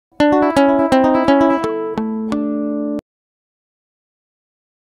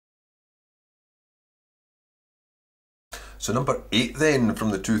So number 8 then from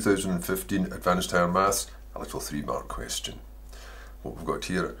the 2015 Advanced Higher Maths, a little 3-mark question. What we've got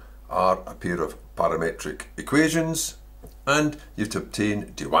here are a pair of parametric equations, and you have to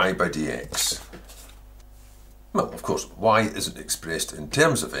obtain dy by dx. Well, of course, y isn't expressed in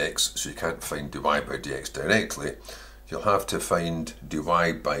terms of x, so you can't find dy by dx directly. You'll have to find dy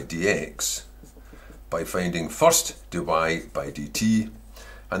by dx by finding first dy by dt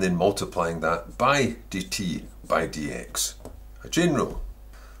and then multiplying that by dt by dx, a chain rule.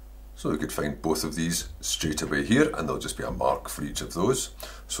 So we could find both of these straight away here, and there'll just be a mark for each of those.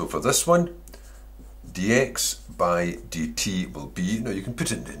 So for this one, dx by dt will be, now you can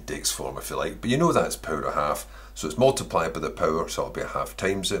put it in index form if you like, but you know that's power a half, so it's multiplied by the power, so it'll be a half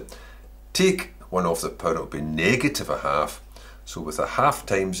times it. Take 1 off the power, it'll be negative a half, so with a half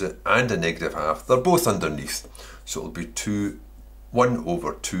times it and a negative half, they're both underneath, so it'll be 1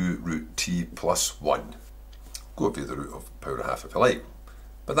 over 2 root t plus 1. Go over the root of power a half if you like,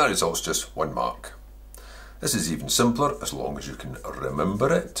 but that result's just 1 mark. This is even simpler as long as you can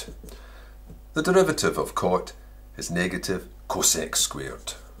remember it. The derivative of cot is negative cosec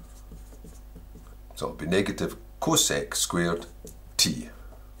squared. So it'll be negative cosec squared t.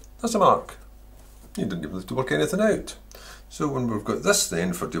 That's a mark. You didn't even have to work anything out. So when we've got this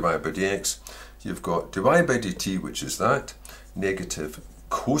then for dy by dx, you've got dy by dt, which is that, negative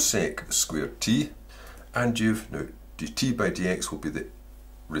cosec squared t, and you've, now dt by dx will be the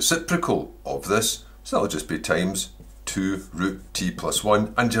reciprocal of this, so that'll just be times 2 root t plus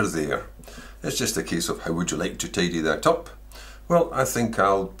 1, and you're there. It's just a case of how would you like to tidy that up? Well, I think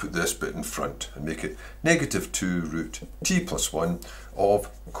I'll put this bit in front and make it negative 2 root t plus 1 of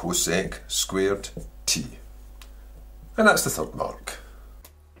cosec squared t. And that's the 3rd mark.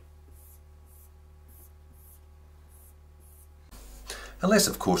 Unless,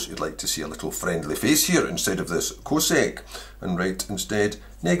 of course, you'd like to see a little friendly face here instead of this cosec, and write instead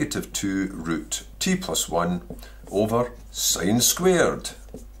negative 2 root t plus 1 over sine squared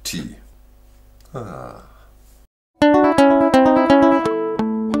t. Ah.